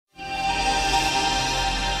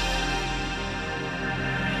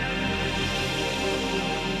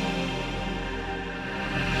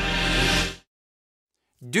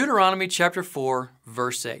Deuteronomy chapter 4,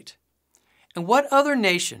 verse 8. And what other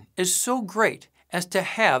nation is so great as to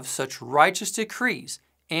have such righteous decrees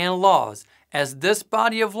and laws as this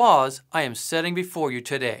body of laws I am setting before you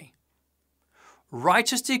today?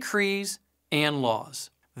 Righteous decrees and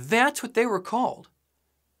laws. That's what they were called.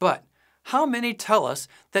 But how many tell us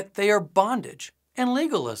that they are bondage and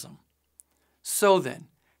legalism? So then,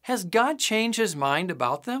 has God changed His mind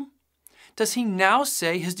about them? Does He now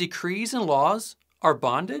say His decrees and laws are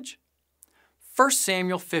bondage? 1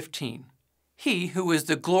 Samuel 15. He who is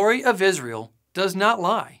the glory of Israel does not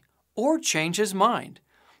lie or change his mind,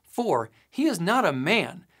 for he is not a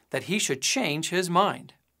man that he should change his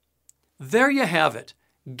mind. There you have it.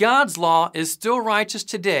 God's law is still righteous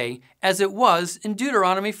today as it was in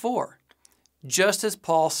Deuteronomy 4. Just as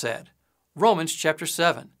Paul said, Romans chapter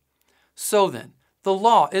 7. So then, the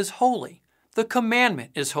law is holy, the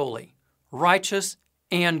commandment is holy, righteous,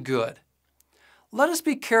 and good. Let us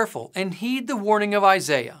be careful and heed the warning of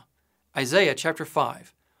Isaiah. Isaiah chapter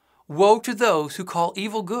 5. Woe to those who call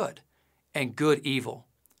evil good and good evil,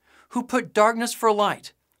 who put darkness for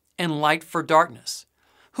light and light for darkness,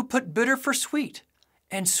 who put bitter for sweet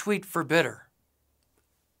and sweet for bitter.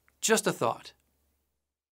 Just a thought.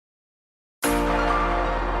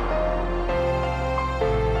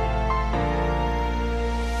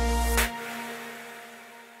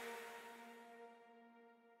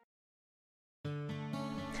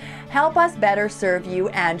 Help us better serve you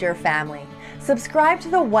and your family. Subscribe to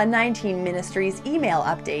the 119 Ministries email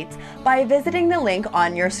updates by visiting the link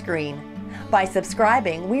on your screen. By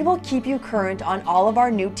subscribing, we will keep you current on all of our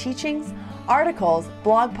new teachings, articles,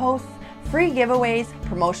 blog posts, free giveaways,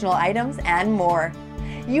 promotional items, and more.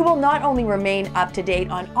 You will not only remain up to date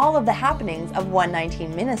on all of the happenings of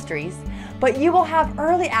 119 Ministries, but you will have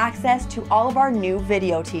early access to all of our new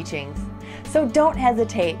video teachings. So don't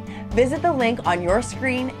hesitate. Visit the link on your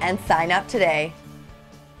screen and sign up today.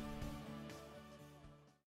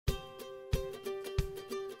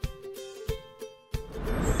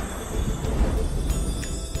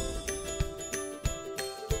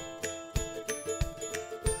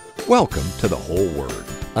 Welcome to The Whole Word,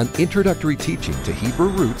 an introductory teaching to Hebrew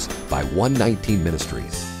roots by 119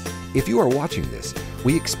 Ministries. If you are watching this,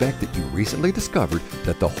 we expect that you recently discovered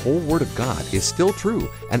that the whole Word of God is still true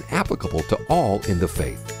and applicable to all in the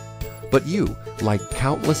faith. But you, like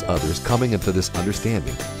countless others coming into this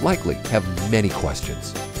understanding, likely have many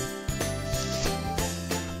questions.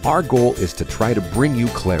 Our goal is to try to bring you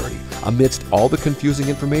clarity amidst all the confusing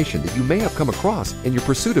information that you may have come across in your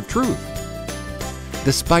pursuit of truth.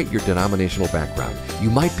 Despite your denominational background, you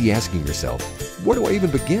might be asking yourself, where do I even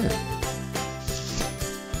begin?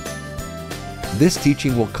 This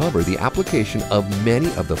teaching will cover the application of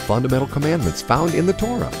many of the fundamental commandments found in the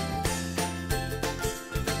Torah.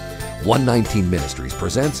 119 Ministries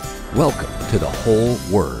presents Welcome to the Whole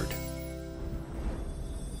Word.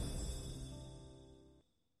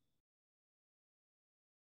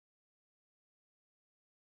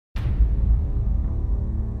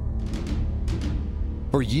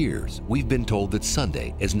 For years, we've been told that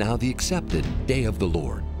Sunday is now the accepted day of the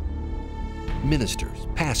Lord. Ministers,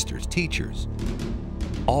 pastors, teachers,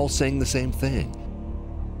 all saying the same thing.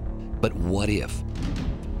 But what if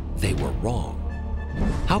they were wrong?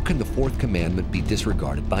 How can the fourth commandment be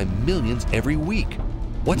disregarded by millions every week?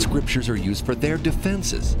 What scriptures are used for their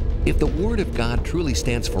defenses? If the Word of God truly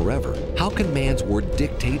stands forever, how can man's word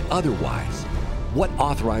dictate otherwise? What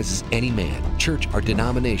authorizes any man, church, or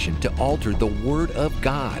denomination to alter the Word of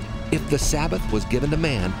God? If the Sabbath was given to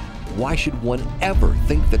man, why should one ever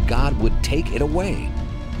think that God would take it away?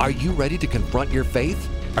 Are you ready to confront your faith?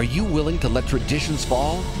 Are you willing to let traditions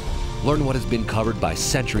fall? Learn what has been covered by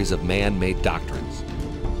centuries of man-made doctrines.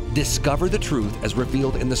 Discover the truth as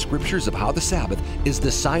revealed in the scriptures of how the Sabbath is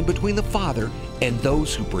the sign between the Father and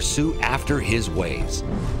those who pursue after His ways.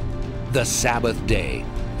 The Sabbath Day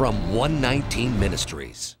from 119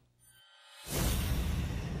 Ministries.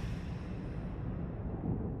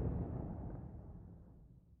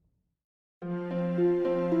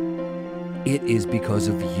 It is because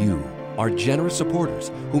of you, our generous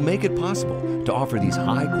supporters, who make it possible to offer these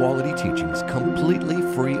high-quality teachings completely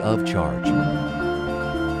free of charge.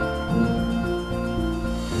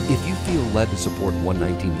 If you feel led to support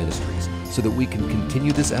 119 Ministries so that we can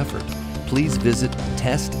continue this effort, please visit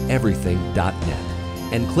testeverything.net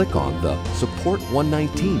and click on the Support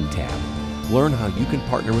 119 tab. Learn how you can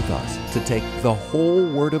partner with us to take the whole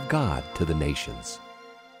Word of God to the nations.